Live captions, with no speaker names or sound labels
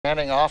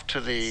Standing off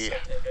to the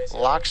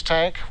LOX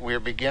tank,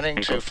 we're beginning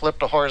to flip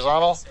to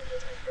horizontal.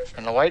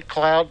 And the white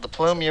cloud, the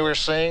plume you were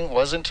seeing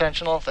was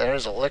intentional. There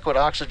is a liquid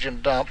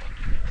oxygen dump.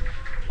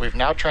 We've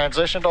now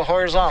transitioned to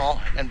horizontal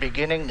and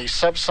beginning the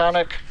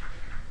subsonic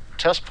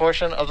test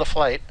portion of the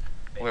flight,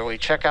 where we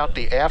check out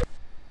the aft.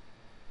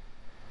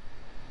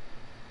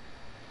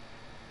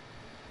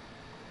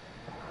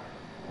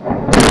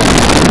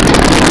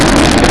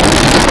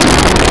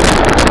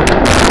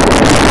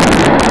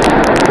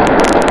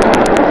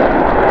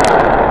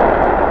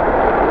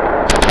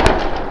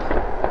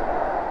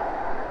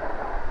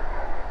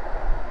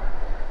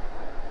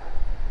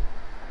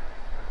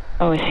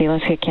 Oh, I see.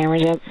 Let's get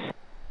cameras up.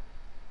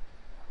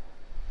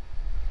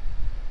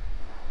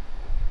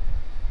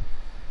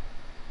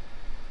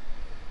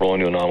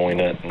 Rolling to anomaly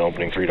net and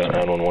opening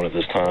 3.911 at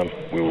this time.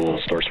 We will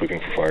start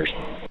sweeping for fires.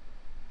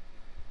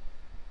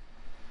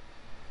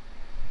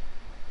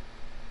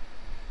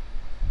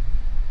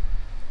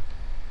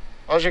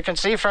 As you can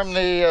see from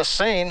the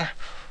scene,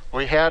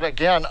 we had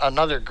again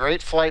another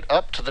great flight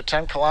up to the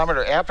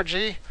 10-kilometer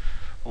apogee.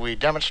 We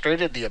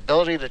demonstrated the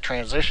ability to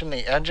transition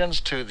the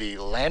engines to the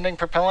landing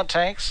propellant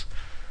tanks.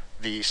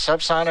 The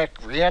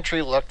subsonic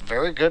reentry looked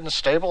very good and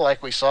stable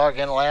like we saw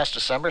again last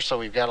December, so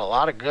we've got a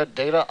lot of good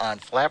data on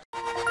flap.